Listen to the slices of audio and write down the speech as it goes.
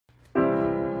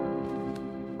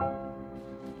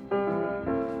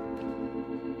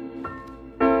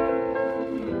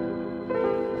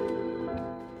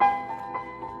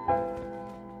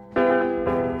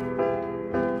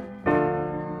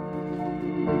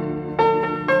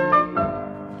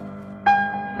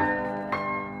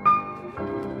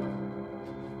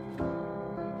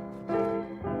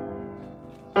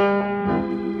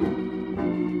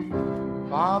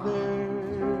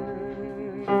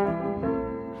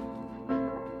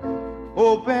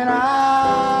open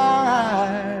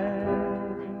eyes.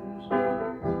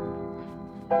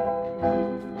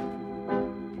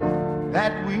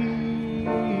 That we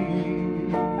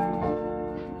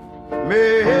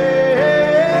may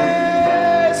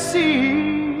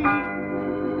see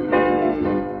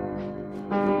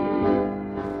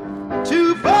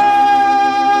to follow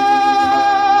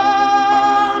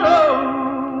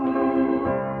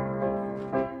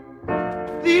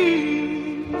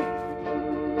thee,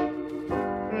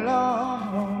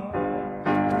 Lord,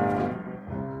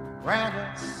 grant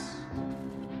us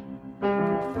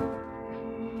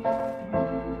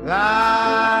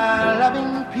thy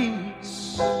loving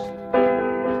peace,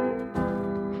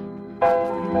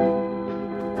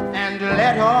 and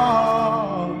let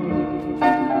all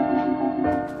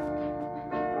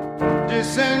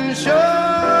dissension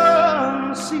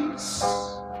cease.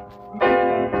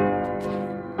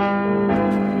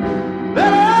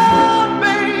 Let our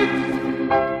faith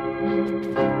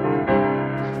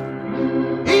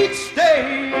each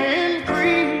day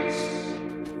increase,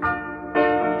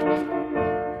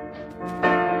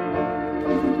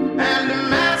 and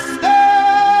Master,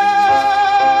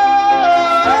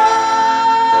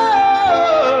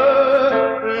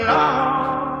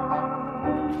 Lord,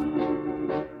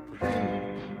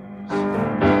 please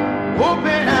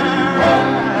open our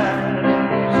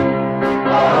eyes.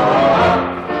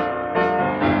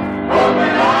 Open our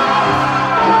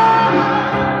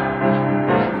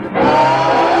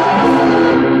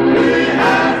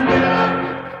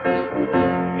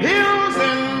hills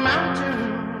and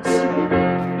mountains.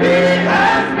 He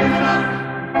has given us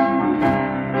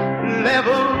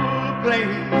level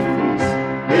plains.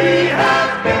 He has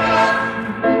given us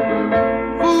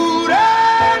food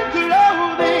and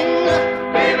clothing,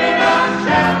 giving us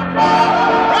shelter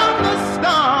from the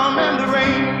storm and the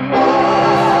rain.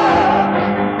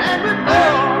 And with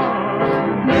all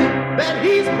that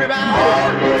He's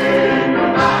provided,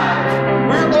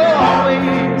 we're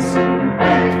always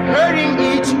hurting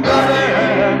each other.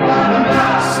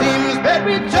 Seems that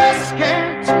we just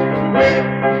can't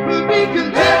be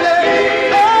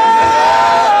contented,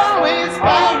 always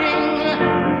fighting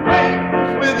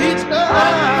with each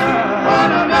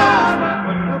other.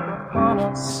 But look upon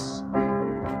us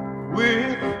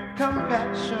with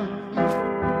compassion,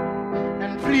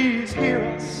 and please hear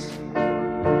us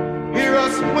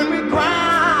when we cry,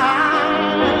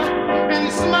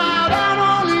 and smile down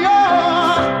on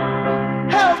your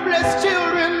helpless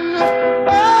children.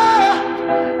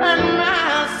 Oh, and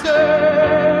Master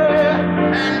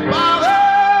and Father,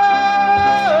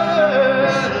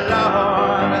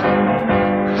 Lord,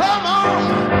 come on,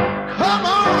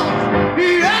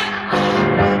 yeah,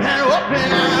 and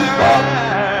open our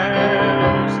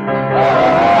eyes.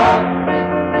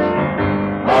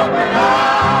 Open our eyes.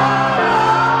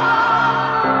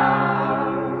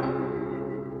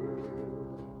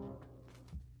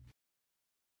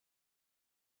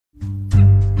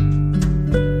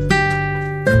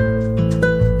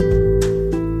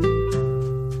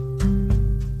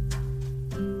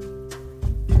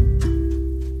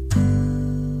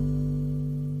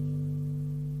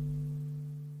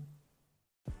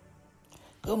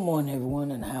 Good morning, everyone,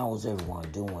 and how's everyone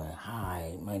doing?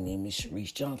 Hi, my name is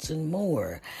Sharice Johnson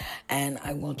Moore, and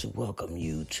I want to welcome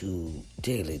you to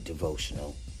Daily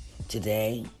Devotional.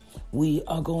 Today, we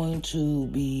are going to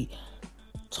be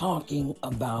talking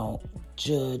about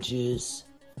Judges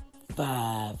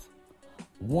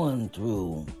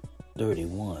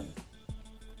 5:1-31.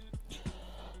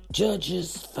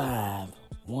 Judges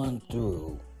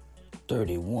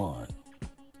 5:1-31.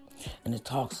 And it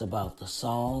talks about the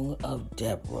Song of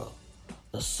Deborah.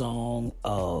 The Song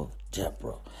of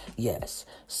Deborah. Yes.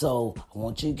 So I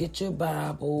want you to get your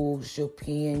Bibles, your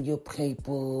pen, your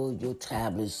paper, your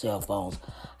tablets, cell phones,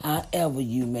 however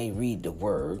you may read the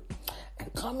word,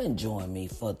 and come and join me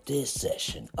for this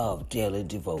session of Daily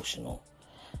Devotional,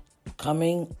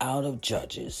 coming out of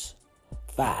Judges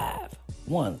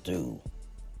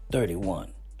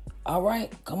 5:1-31. All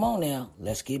right, come on now.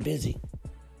 Let's get busy.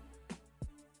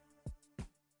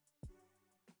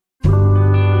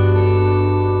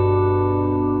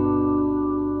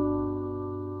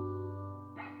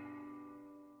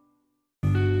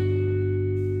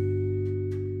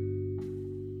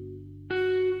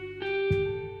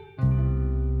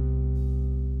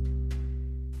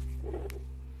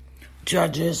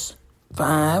 Judges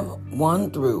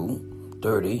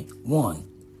 5:1-31.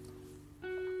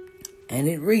 And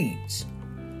it reads,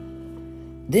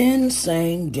 Then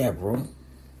sang Deborah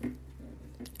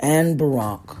and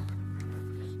Barak,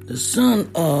 the son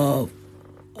of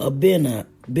Abinoam,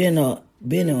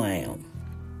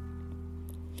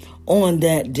 on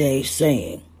that day,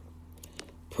 saying,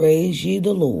 Praise ye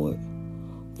the Lord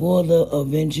for the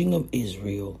avenging of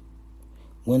Israel,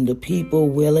 when the people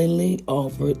willingly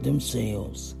offered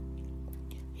themselves.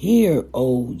 Hear,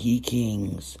 O ye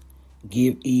kings,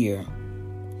 give ear,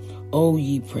 O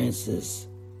ye princes,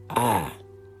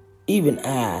 even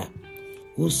I,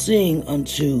 will sing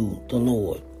unto the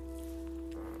Lord.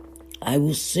 I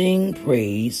will sing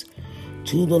praise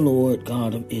to the Lord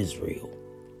God of Israel.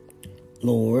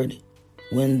 Lord,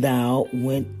 when thou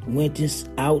wentest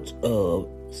out of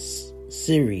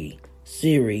Syria,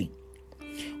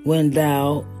 when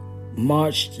thou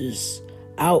marchest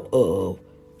out of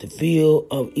the field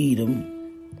of Edom,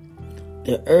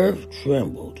 the earth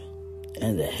trembled,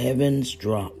 and the heavens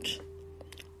dropped.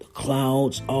 The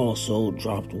clouds also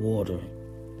dropped water.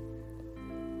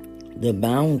 The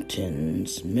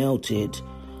mountains melted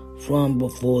from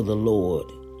before the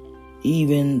Lord,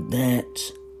 even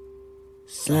that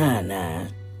Sinai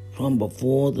from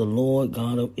before the Lord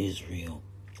God of Israel.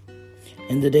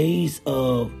 In the days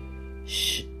of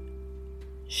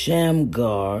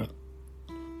Shamgar,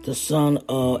 the son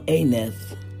of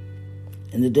Anath,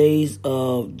 in the days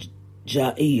of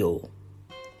Jael,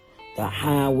 the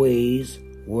highways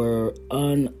were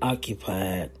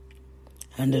unoccupied,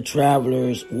 and the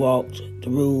travelers walked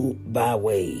through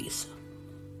byways.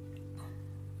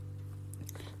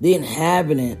 The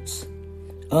inhabitants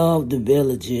of the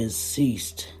villages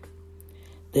ceased.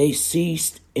 They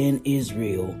ceased in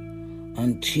Israel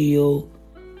until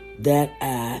that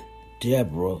I,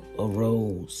 Deborah,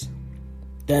 arose.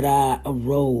 That I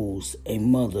arose a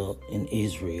mother in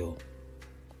Israel.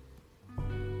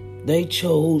 They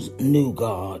chose new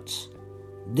gods.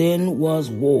 Then was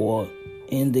war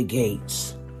in the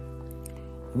gates.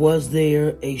 Was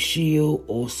there a shield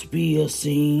or spear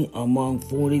seen among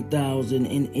 40,000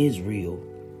 in Israel?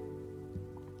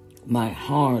 My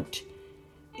heart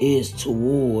is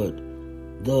toward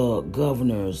the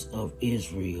governors of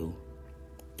Israel,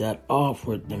 that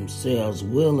offered themselves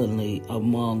willingly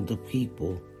among the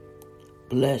people.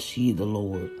 Bless ye the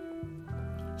Lord.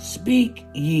 Speak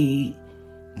ye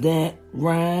that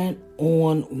ride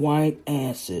on white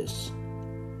asses,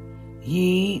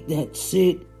 ye that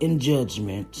sit in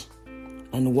judgment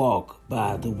and walk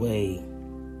by the way.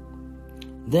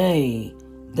 They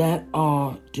that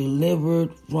are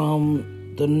delivered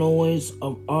from the noise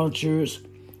of archers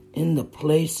in the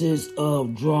places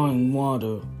of drawing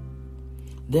water,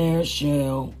 there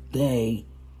shall they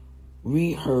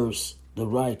rehearse the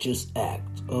righteous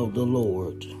act of the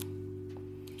Lord,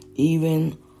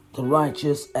 even the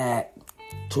righteous act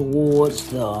towards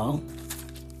the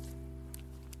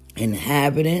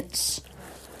inhabitants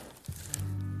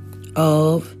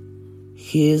of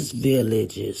his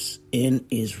villages in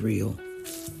Israel.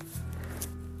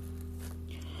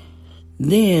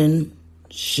 Then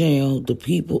shall the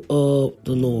people of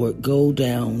the Lord go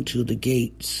down to the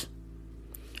gates.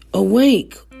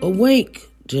 Awake, awake,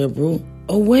 Deborah,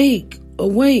 awake,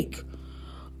 awake.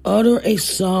 Utter a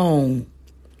song.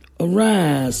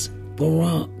 Arise,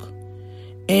 Barak,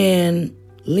 and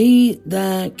lead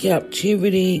thy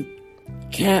captivity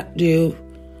captive,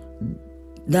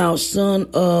 thou son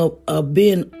of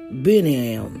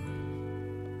Abiram.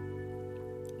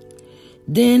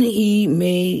 Then he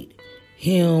made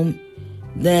him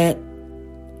that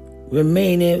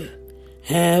remaineth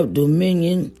have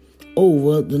dominion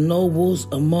over the nobles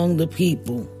among the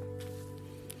people.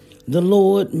 The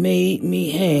Lord made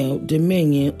me have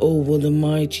dominion over the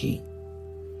mighty.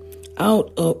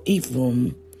 Out of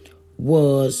Ephraim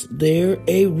was there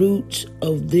a root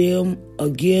of them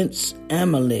against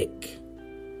Amalek.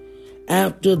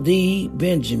 After thee,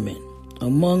 Benjamin,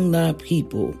 among thy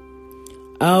people,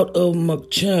 out of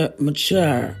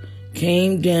Machir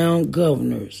came down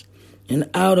governors, and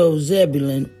out of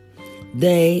Zebulun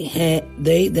they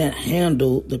that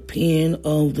handled the pen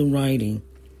of the writing.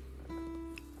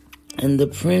 And the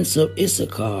prince of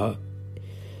Issachar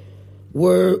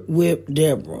were with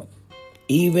Deborah,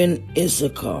 even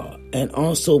Issachar, and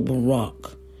also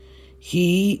Barak.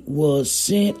 He was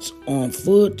sent on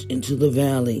foot into the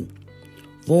valley.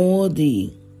 For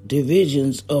the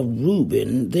divisions of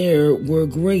Reuben there were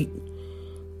great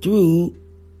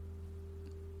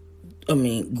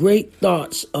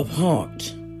thoughts of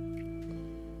heart.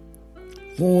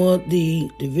 For the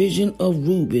division of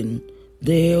Reuben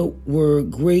there were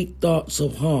great thoughts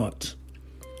of heart.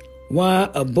 Why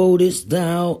abodest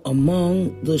thou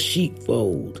among the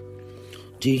sheepfold,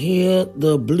 to hear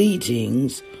the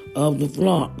bleatings of the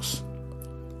flocks?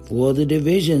 For the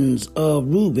divisions of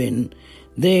Reuben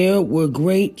there were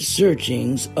great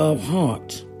searchings of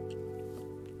heart.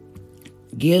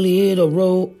 Gilead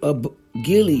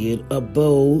Gilead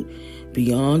abode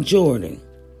beyond Jordan?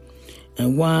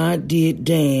 And why did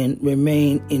Dan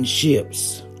remain in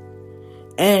ships?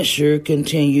 Asher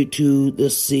continued to the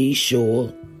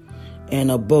seashore and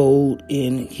abode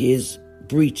in his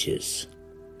breaches.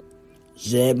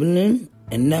 Zebulun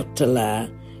and Naphtali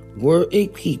were a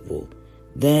people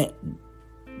that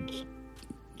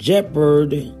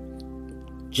jeopardized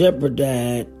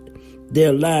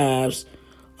their lives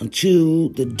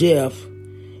unto the death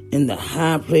in the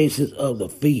high places of the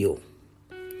field.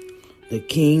 The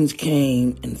kings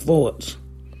came and fought.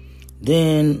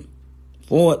 Then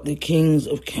fought the kings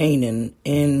of Canaan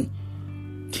and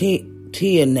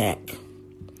Teanak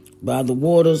by the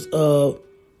waters of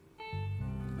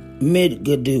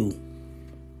Midgadu.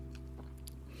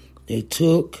 They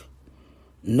took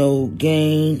no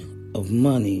gain of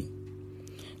money.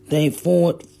 They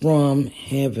fought from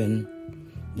heaven.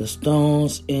 The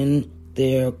stars in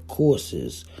their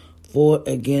courses fought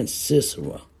against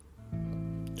Sisera.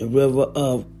 The river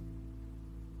of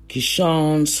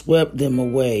Kishon swept them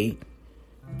away,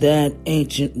 that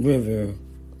ancient river.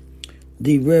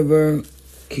 The river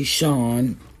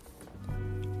Kishon,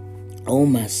 O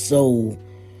my soul,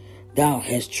 thou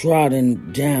hast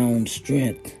trodden down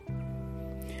strength.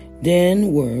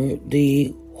 Then were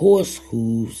the horse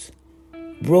hooves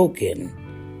broken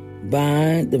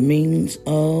by the means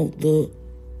of the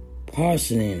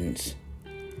parsonings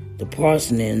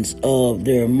of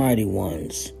their mighty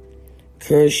ones.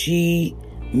 Curse ye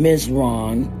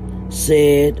Mizron,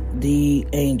 said the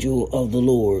angel of the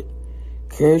Lord.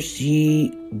 Curse ye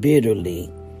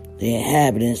bitterly the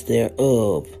inhabitants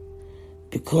thereof,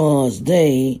 because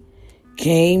they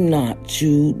came not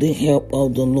to the help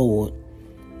of the Lord,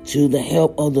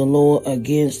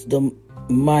 against the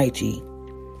mighty.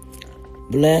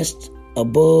 Blessed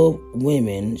above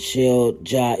women shall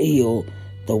Jael,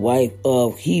 the wife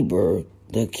of Heber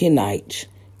the Kenite,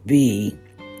 be.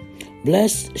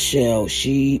 Blessed shall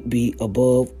she be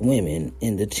above women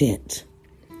in the tent.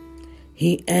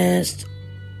 He asked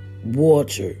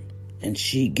water, and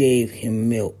she gave him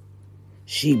milk.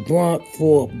 She brought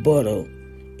forth butter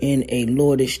in a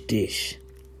lordish dish.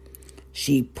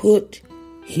 She put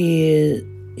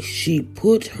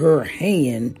her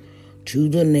hand to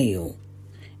the nail,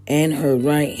 and her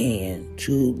right hand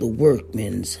to the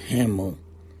workman's hammer.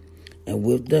 And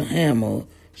with the hammer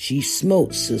she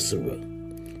smote Sisera.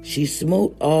 She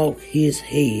smote off his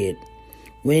head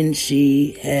when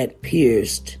she had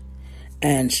pierced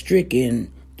and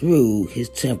stricken through his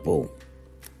temple.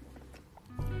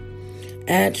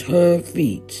 At her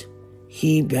feet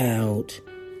he bowed,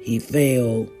 he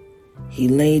fell, he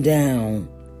lay down.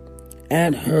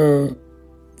 At her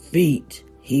feet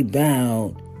he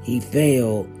bowed, he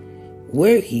fell.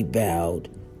 Where he bowed,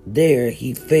 there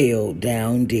he fell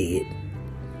down dead.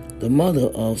 The mother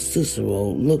of Sisera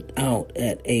looked out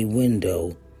at a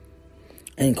window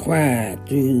and cried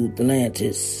through the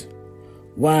lattice,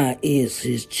 why is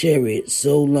his chariot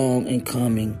so long in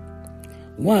coming?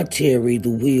 Why tarry the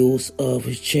wheels of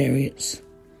his chariots?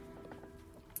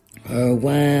 Her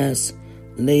wise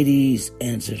ladies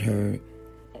answered her,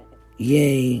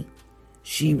 yea,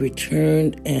 she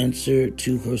returned answer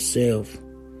to herself.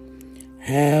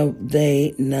 Have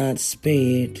they not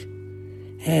spared?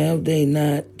 Have they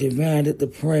not divided the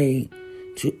prey,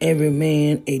 to every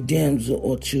man a damsel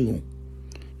or two?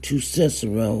 To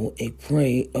Sisera a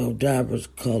prey of divers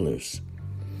colors,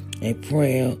 a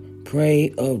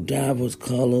prey of divers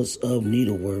colors of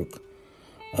needlework,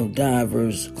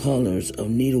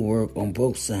 on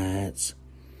both sides.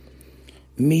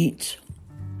 Met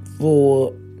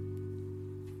for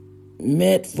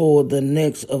the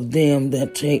necks of them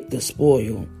that take the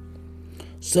spoil.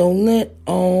 So let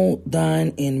all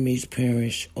thine enemies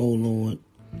perish, O Lord,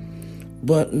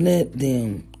 but let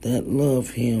them that love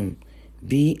him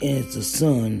be as the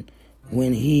sun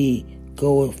when he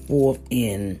goeth forth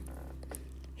in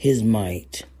his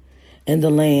might. And the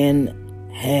land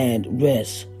had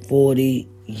rest 40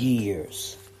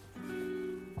 years.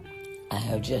 I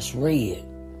have just read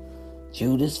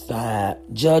Judges 5,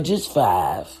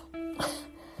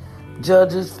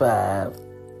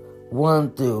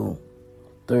 1 through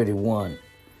 31.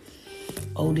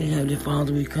 Oh, dear Heavenly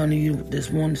Father, we come to you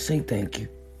this morning to say thank you.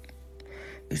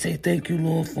 We say thank you,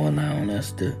 Lord, for allowing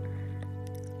us to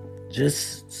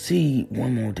just see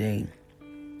one more day,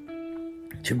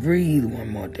 to breathe one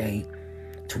more day,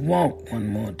 to walk one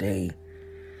more day,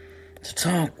 to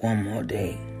talk one more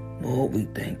day. Lord, we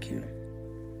thank you.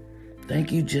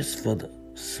 Thank you just for the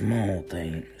small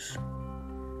things.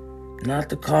 Not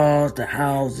the cars, the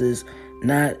houses,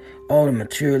 not all the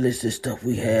materialistic stuff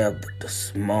we have, but the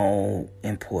small,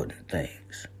 important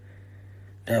things.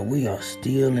 that we are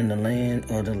still in the land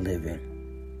of the living.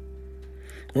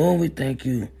 Lord, we thank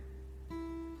you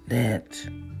that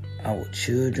our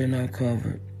children are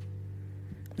covered.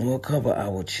 Lord, cover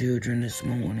our children this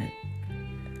morning.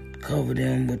 Cover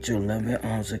them with your loving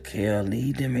arms of care.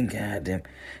 Lead them and guide them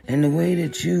in the way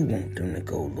that you want them to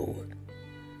go, Lord.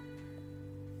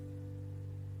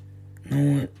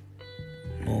 Lord.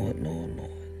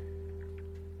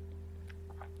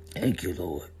 Thank you,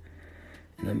 Lord.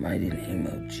 In the mighty name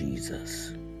of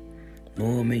Jesus.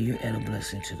 Lord, may you add a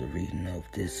blessing to the reading of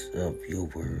your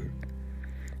word.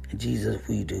 In Jesus,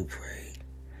 we do pray.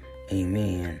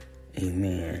 Amen,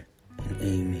 amen, and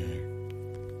amen.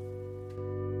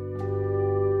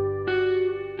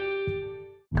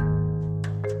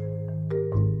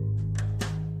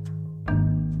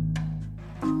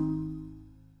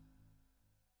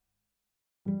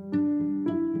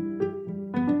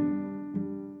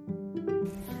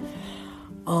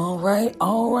 All right.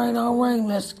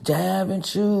 Let's dive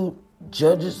into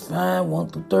Judges 5, 1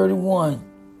 through 31.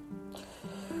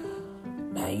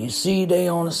 Now you see they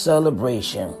on a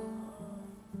celebration.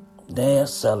 They're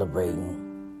celebrating.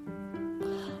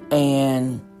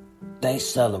 And they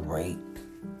celebrate.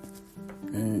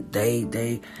 And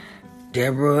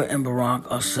Deborah and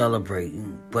Barak are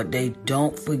celebrating. But they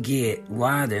don't forget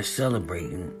why they're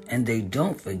celebrating. And they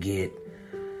don't forget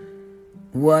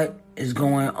what is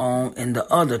going on in the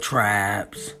other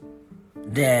tribes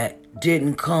that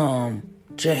didn't come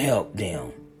to help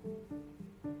them.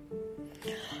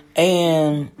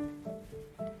 And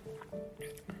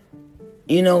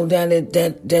you know that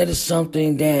is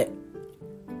something that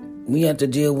we have to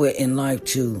deal with in life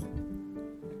too.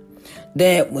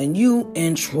 That when you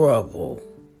in trouble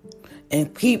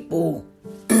and people,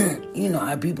 you know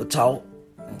how people talk,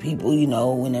 people, you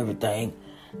know, and everything.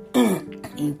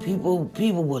 And people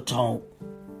will talk,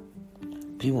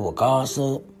 people will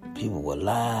gossip, people will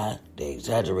lie, they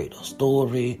exaggerate a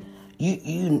story.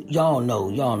 Y'all know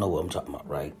what I'm talking about,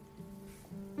 right?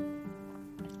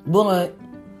 But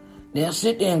they'll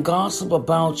sit there and gossip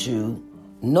about you,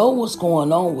 know what's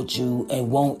going on with you,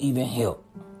 and won't even help.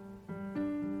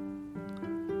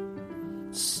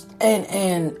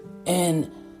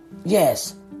 And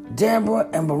yes, Deborah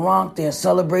and Barak, they're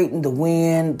celebrating the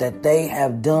win that they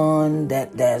have done,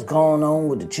 that's gone on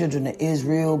with the children of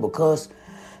Israel because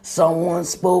someone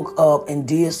spoke up and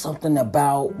did something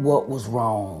about what was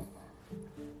wrong.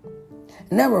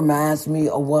 And that reminds me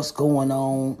of what's going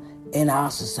on in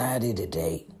our society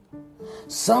today.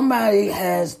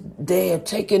 They have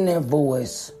taken their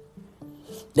voice,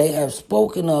 they have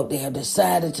spoken up, they have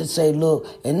decided to say, look,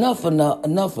 enough of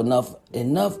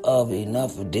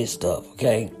this stuff,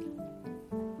 okay?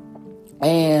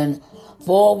 And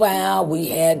for a while, we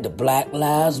had the Black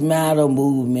Lives Matter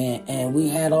movement, and we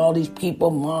had all these people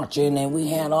marching, and we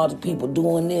had all the people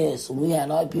doing this, and we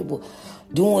had all the people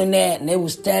doing that, and they were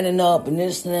standing up, and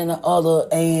this and the other,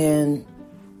 and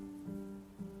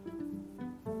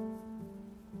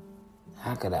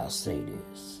how could I say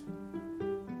this?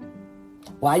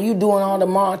 While you doing all the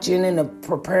marching and the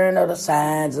preparing of the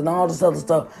signs and all this other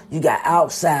stuff, you got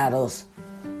outsiders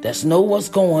that know what's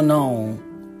going on,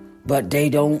 but they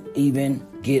don't even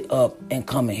get up and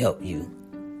come and help you.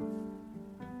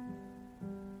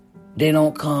 They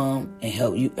don't come and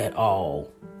help you at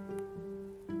all.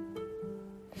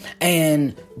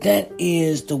 And that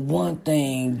is the one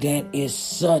thing that is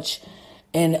such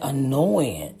an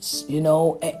annoyance, you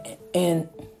know. And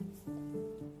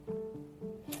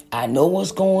I know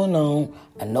what's going on.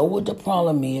 I know what the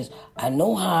problem is. I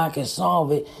know how I can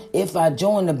solve it if I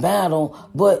join the battle,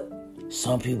 but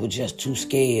some people just too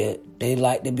scared. They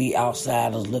like to be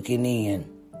outsiders looking in.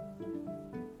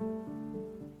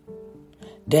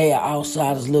 They are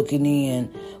outsiders looking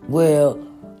in. Well,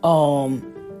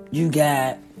 you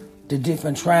got the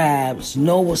different tribes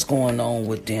know what's going on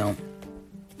with them.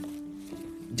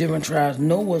 Different tribes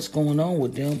know what's going on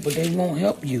with them, but they won't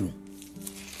help you.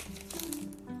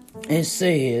 It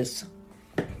says,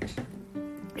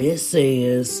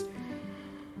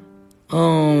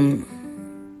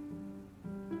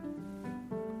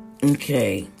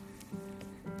 okay.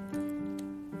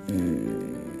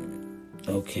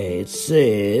 Okay, it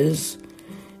says,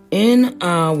 in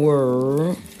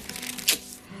our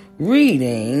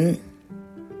reading,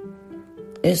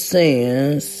 it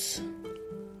says,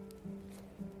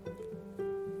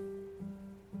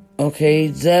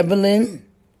 okay, Zebulun,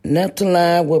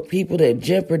 Naphtali were people that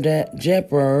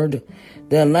jeopardized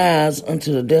their lives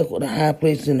unto the death of the high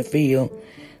places in the field.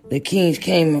 The kings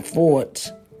came and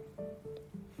fought,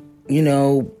 you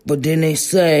know, but then they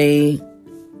say,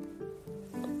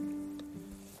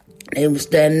 they was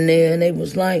standing there and they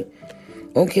was like,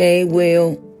 Okay,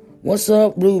 well, what's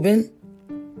up, Reuben?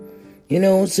 You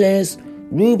know, says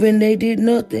Reuben, they did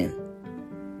nothing.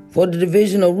 For the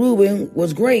division of Reuben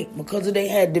was great because they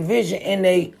had division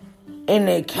in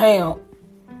their camp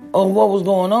of what was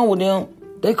going on with them.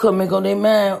 They couldn't make up their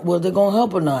mind was they gonna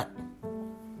help or not.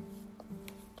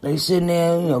 They sitting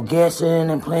there, guessing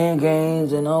and playing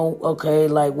games and okay,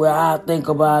 like, well, I think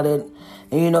about it.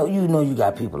 And you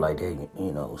got people like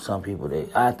that. Some people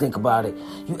I think about it.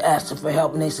 You ask them for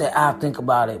help and they say, I'll think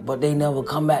about it, but they never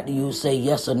come back to you and say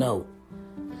yes or no.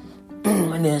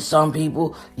 And then some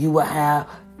people you will have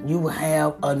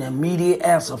an immediate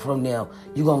answer from them.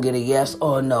 You're gonna get a yes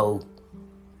or a no.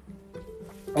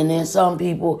 And then some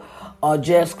people are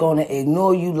just gonna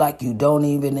ignore you like you don't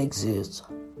even exist.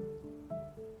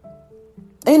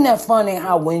 Ain't that funny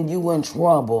how when you in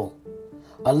trouble,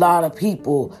 a lot of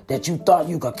people that you thought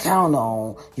you could count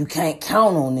on, you can't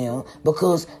count on them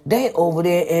because they over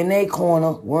there in their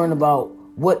corner worrying about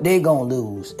what they gonna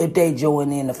lose if they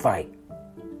join in the fight.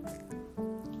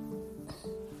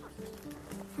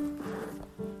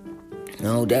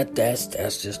 No, that's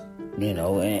just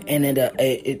and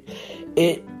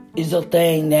it is a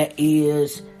thing that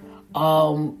is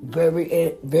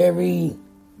very very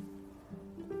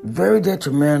very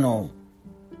detrimental.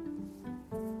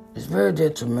 It's very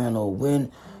detrimental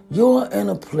when you're in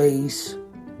a place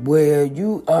where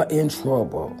you are in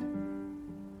trouble,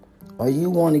 or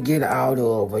you want to get out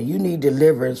of, or you need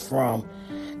deliverance from,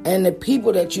 and the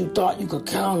people that you thought you could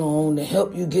count on to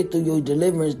help you get through your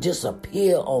deliverance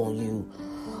disappear on you,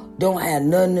 don't have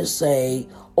nothing to say,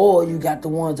 or you got the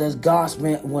ones that's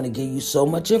gossiping, want to give you so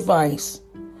much advice,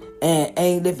 and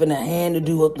ain't lifting a hand to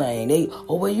do a thing.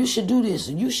 Well, you should do this,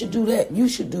 and you should do that, you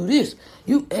should do this.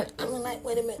 I'm like,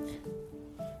 wait a minute.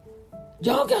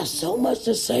 Y'all got so much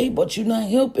to say, but you're not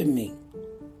helping me.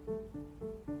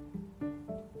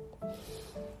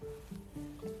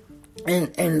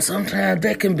 And sometimes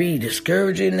that can be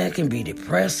discouraging, that can be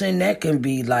depressing, that can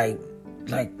be like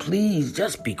please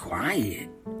just be quiet.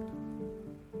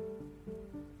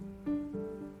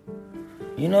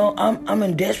 I'm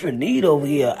in desperate need over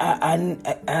here. I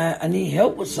need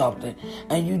help with something,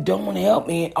 and you don't want to help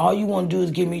me. All you want to do is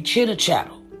give me chitter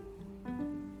chatter.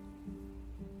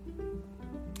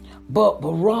 But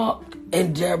Barak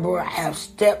and Deborah have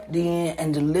stepped in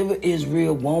and delivered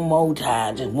Israel one more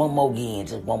time, just one more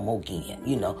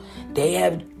again. They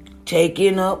have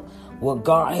taken up what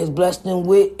God has blessed them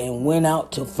with and went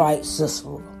out to fight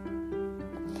Sisera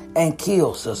and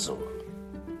kill Sisera.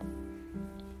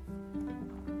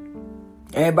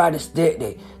 Everybody stood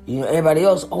there. Everybody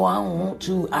else, I don't want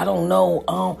to. I don't know.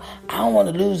 I don't want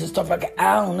to lose and stuff like that.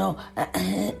 I don't know.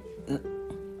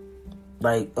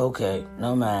 Like, okay,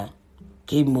 no mind.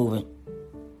 Keep moving.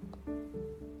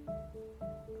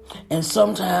 And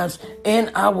sometimes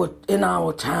in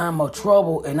our time of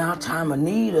trouble, in our time of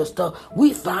need or stuff,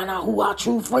 we find out who our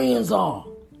true friends are.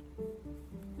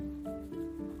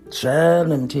 Child,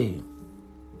 let me tell you.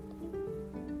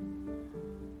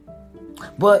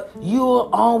 But you're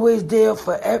always there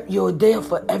you're there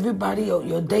for everybody else.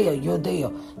 You're there.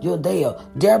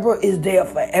 Deborah is there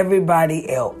for everybody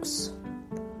else.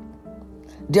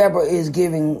 Deborah is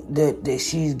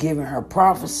she's giving her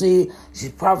prophecy.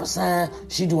 She's prophesying.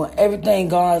 She's doing everything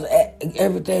God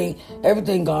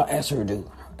asked her to do.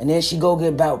 And then she go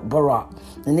get Barak.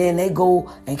 And then they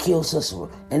go and kill Sisera.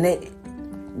 And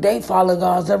they follow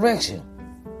God's direction.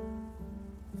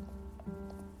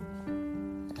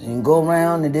 You go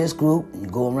around to this group, you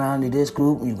go around to this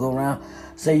group, you go around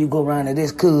to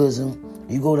this cousin,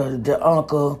 you go to the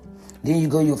uncle, then you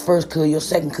go your first cousin, your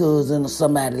second cousin, or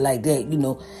somebody like that,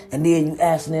 and then you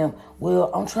ask them,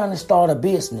 well, I'm trying to start a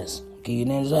business. I'll give you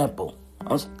an example.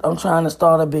 I'm trying to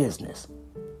start a business.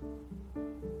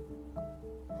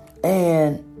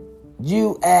 And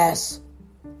you ask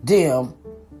them,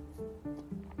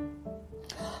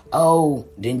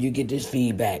 then you get this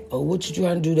feedback. Oh, what you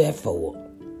trying to do that for?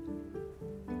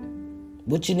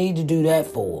 What you need to do that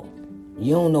for?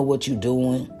 You don't know what you're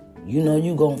doing. You know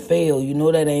you gonna fail. You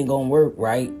know that ain't gonna work,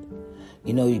 right?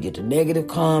 You get the negative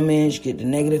comments, you get the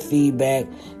negative feedback,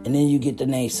 and then you get the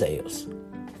naysayers,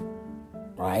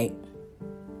 right?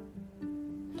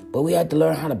 But we have to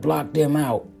learn how to block them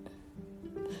out.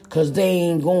 Because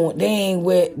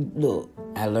look,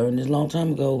 I learned this a long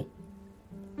time ago.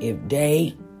 If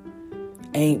they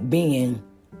ain't being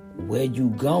where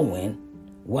you going,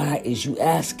 why is you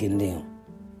asking them?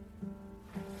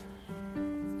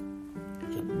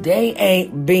 They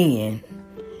ain't being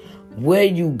where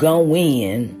you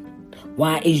going,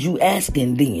 why is you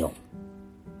asking them?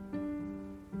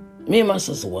 Me and my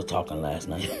sister was talking last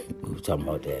night. We were talking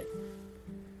about that.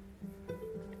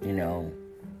 You know,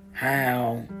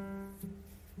 how,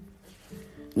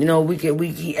 you know, we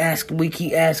keep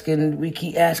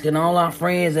asking all our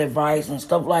friends advice and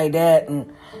stuff like that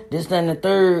and this, that, and the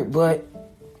third, but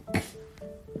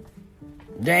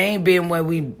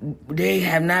they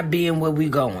have not been where we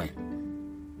going.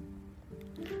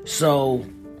 So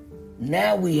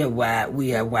now we have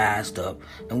wised up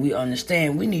and we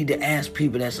understand we need to ask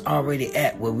people that's already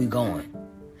at where we going.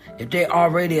 If they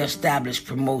already established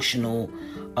promotional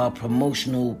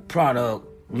product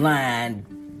line,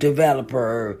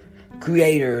 developer,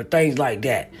 creator, things like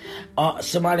that.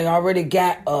 Somebody already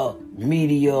got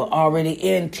media, already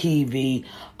in TV,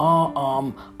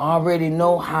 already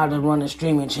know how to run a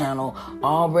streaming channel,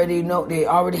 they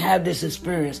already have this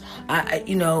experience.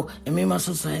 And me and my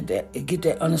sister had that, get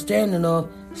that understanding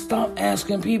of stop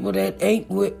asking people that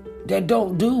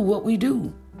don't do what we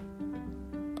do.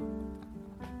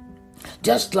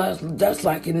 Just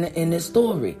like in this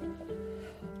story.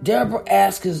 Deborah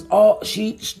asks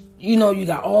you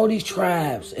got all these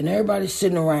tribes and everybody's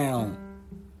sitting around.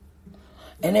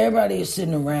 And everybody is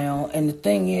sitting around. And the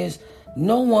thing is,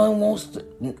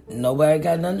 nobody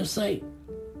got nothing to say.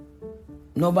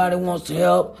 Nobody wants to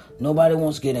help. Nobody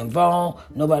wants to get involved.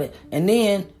 And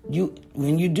then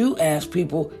when you do ask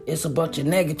people, it's a bunch of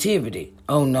negativity.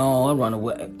 Oh no, I run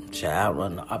away. Child,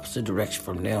 run the opposite direction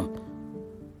from them.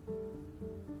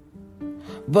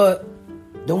 But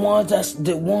the ones that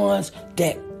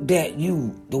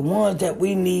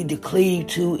we need to cleave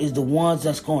to is the ones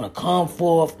that's going to come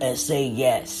forth and say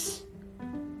yes.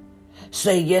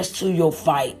 Say yes to your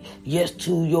fight. Yes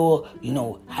to your,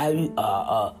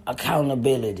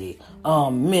 accountability,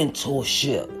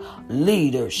 mentorship,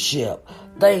 leadership,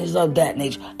 things of that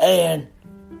nature. And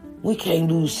we can't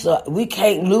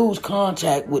lose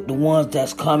contact with the ones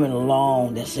that's coming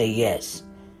along that say yes.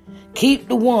 Keep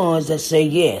the ones that say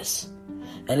yes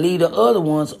and leave the other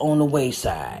ones on the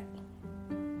wayside.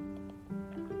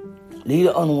 Leave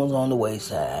the other ones on the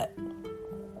wayside.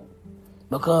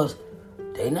 Because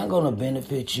they're not going to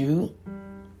benefit you.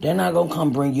 They're not going to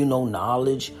come bring you no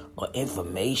knowledge or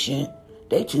information.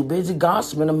 They too busy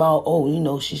gossiping about,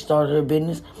 she started her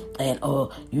business and,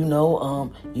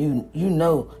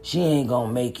 she ain't going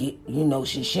to make it.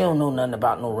 She don't know nothing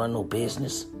about run no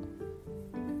business.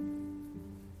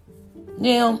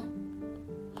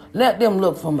 Let them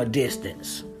look from a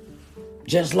distance.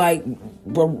 Just like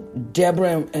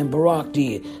Deborah and Barak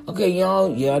did. Okay,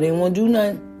 y'all didn't want to do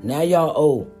nothing. Now y'all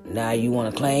owe. Now you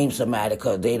want to claim somebody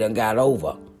because they done got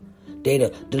over.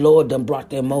 The Lord done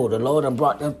brought them over. The Lord done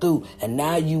brought them through. And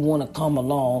now you want to come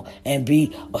along and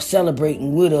be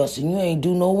celebrating with us and you ain't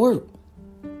do no work.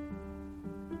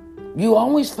 You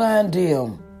always find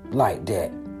them like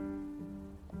that.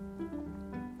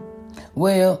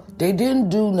 Well, they didn't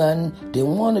do nothing,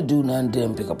 didn't want to do nothing,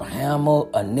 didn't pick up a hammer,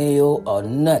 a nail, or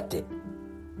nothing.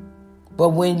 But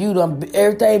when you done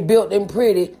everything built and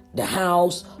pretty, the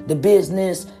house, the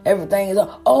business, everything is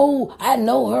I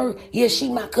know her. Yeah, she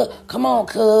my come on,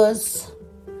 cuz.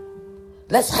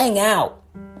 Let's hang out.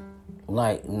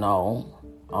 Like, no,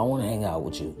 I don't want to hang out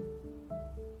with you.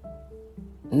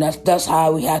 And that's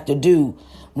how we have to do.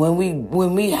 When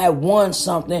we have won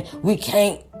something, we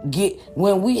can't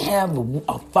when we have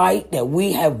a fight that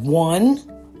we have won,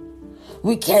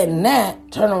 we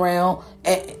cannot turn around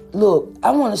and look, I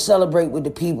want to celebrate with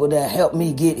the people that helped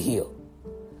me get here.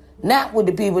 Not with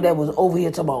the people that was over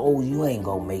here talking about, you ain't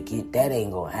gonna make it, that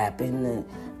ain't gonna happen, and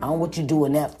I don't know what you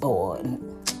doing that for. And,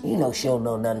 she don't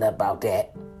know nothing about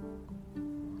that.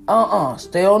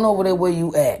 Stay on over there where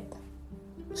you at.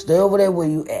 Stay over there where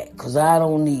you at, because I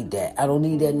don't need that. I don't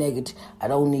need that negative. I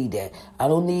don't need that. I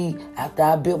don't need, after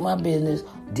I built my business,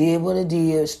 did what I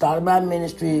did, started my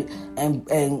ministry,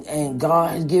 and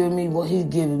God has given me what he's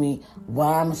given me,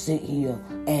 why I'm sit here,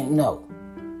 and no.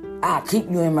 I keep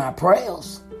you in my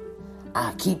prayers.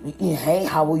 I keep you, hey,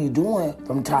 how are you doing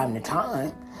from time to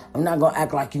time? I'm not going to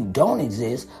act like you don't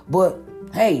exist, but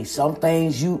hey, some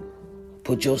things you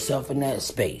put yourself in that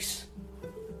space.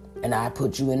 And I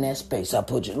put you in that space. I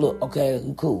put you, look, okay,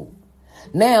 cool.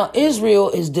 Now, Israel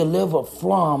is delivered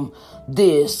from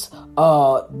this,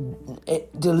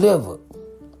 delivered.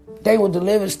 They were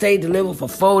delivered, stayed delivered for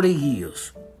 40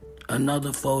 years.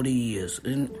 Another 40 years.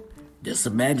 And just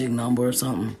a magic number or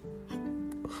something.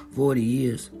 40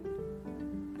 years.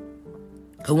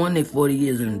 Because one day 40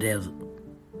 years in the desert.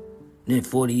 Then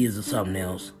 40 years of something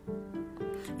else.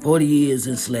 40 years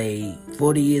enslaved,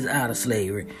 40 years out of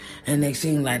slavery, and they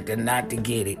seem like they're not to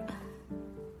get it.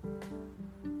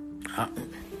 I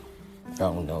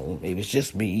don't know, maybe it's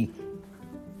just me.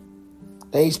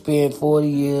 They spent 40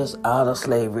 years out of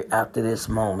slavery after this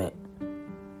moment.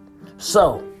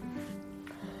 So,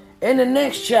 In the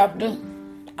next chapter,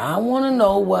 I want to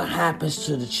know what happens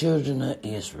to the children of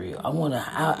Israel. I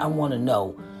want to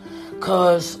know,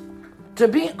 because to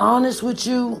be honest with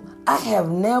you, I have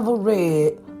never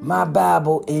read my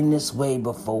Bible in this way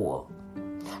before.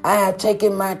 I have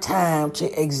taken my time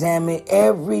to examine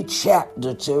every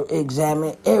chapter, to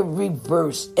examine every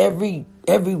verse, every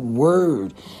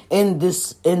word in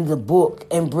the book,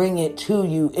 and bring it to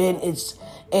you in its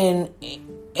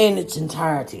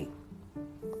entirety.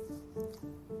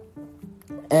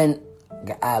 And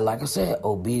like I said,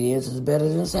 obedience is better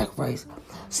than sacrifice.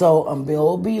 So I'm being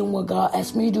obedient what God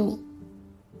asked me to do.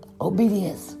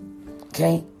 Obedience.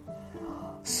 Okay?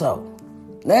 So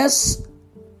let's,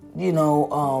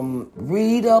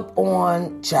 read up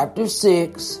on chapter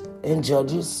 6 in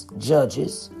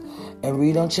Judges, and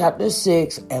read on chapter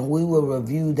 6, and we will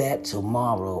review that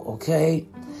tomorrow, okay?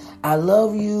 I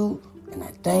love you, and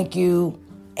I thank you,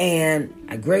 and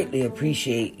I greatly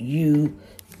appreciate you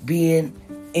being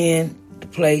in the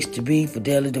place to be for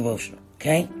daily devotion,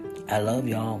 okay? I love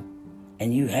y'all,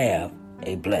 and you have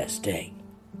a blessed day.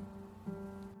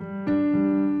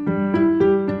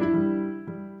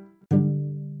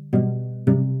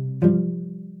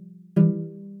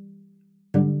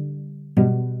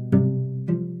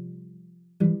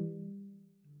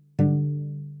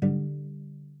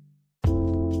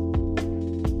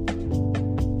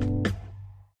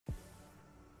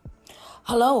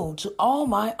 Hello to all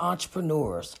my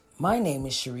entrepreneurs. My name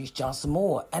is Sharice Johnson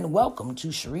Moore, and welcome to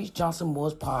Sharice Johnson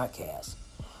Moore's podcast.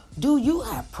 Do you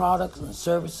have products and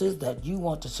services that you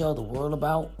want to tell the world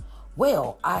about?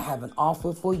 Well, I have an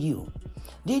offer for you.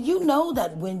 Did you know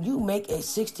that when you make a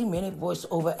 60-minute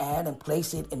voiceover ad and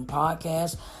place it in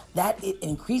podcasts, that it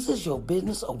increases your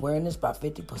business awareness by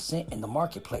 50% in the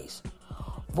marketplace?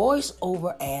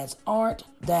 Voice-over ads aren't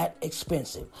that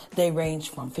expensive. They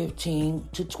range from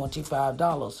 $15 to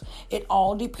 $25. It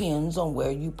all depends on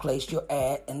where you place your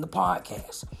ad in the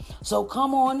podcast. So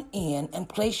come on in and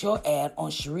place your ad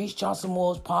on Sharice Johnson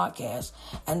Moore's podcast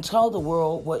and tell the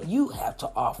world what you have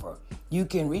to offer. You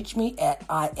can reach me at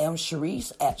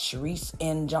IamSharice at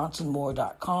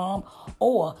ShariceNJohnsonMoore.com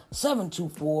or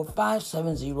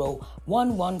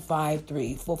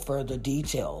 724-570-1153 for further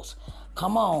details.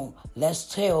 Come on,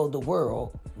 let's tell the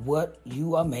world what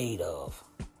you are made of.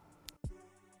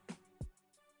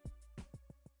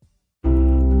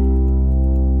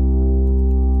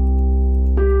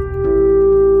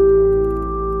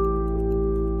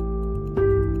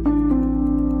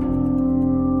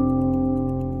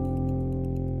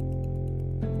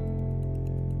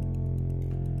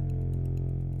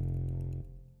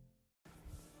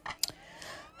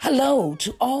 Hello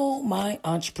to all my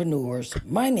entrepreneurs.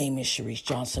 My name is Sharice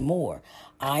Johnson Moore.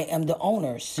 I am the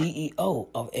owner, CEO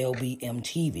of LBM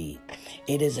TV.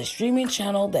 It is a streaming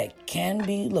channel that can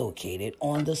be located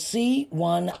on the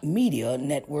C1 Media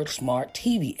Network Smart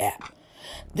TV app.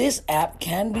 This app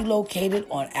can be located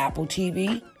on Apple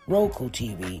TV, Roku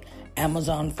TV,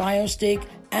 Amazon Fire Stick,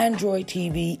 Android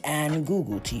TV, and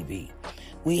Google TV.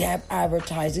 We have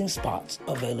advertising spots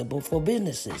available for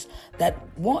businesses that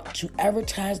want to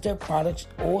advertise their products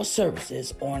or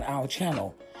services on our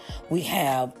channel. We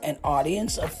have an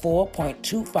audience of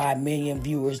 4.25 million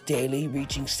viewers daily,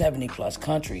 reaching 70 plus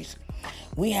countries.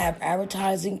 We have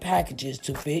advertising packages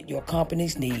to fit your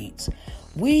company's needs.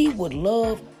 We would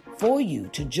love for you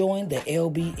to join the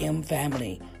LBM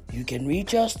family. You can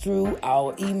reach us through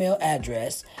our email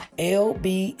address,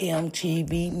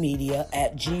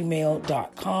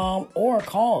 lbmtvmedia@gmail.com, or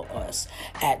call us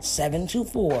at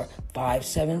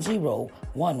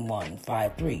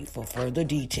 724-570-1153 for further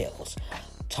details.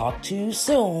 Talk to you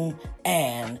soon,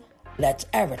 and let's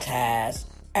advertise,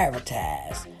 and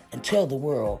tell the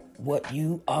world what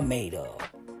you are made of.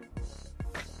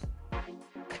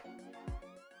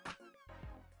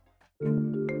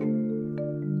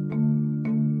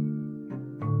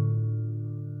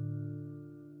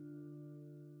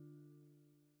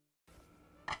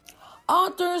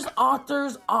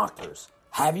 Authors.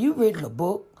 Have you written a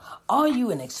book? Are you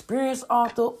an experienced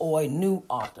author or a new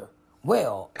author?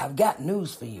 Well, I've got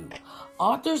news for you.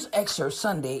 Authors Excerpt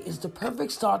Sunday is the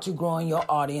perfect start to growing your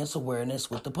audience awareness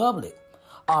with the public.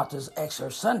 Authors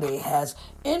Excerpt Sunday has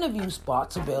interview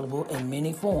spots available in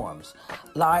many forms.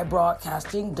 Live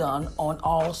broadcasting done on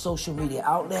all social media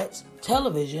outlets,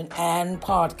 television, and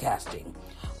podcasting.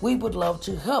 We would love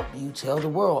to help you tell the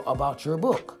world about your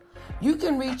book. You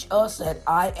can reach us at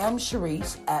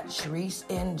IamSharice at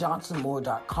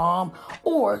ShariceNJohnsonMoore.com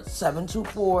or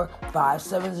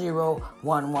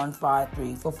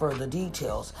 724-570-1153 for further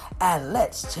details. And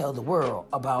let's tell the world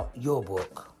about your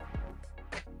book.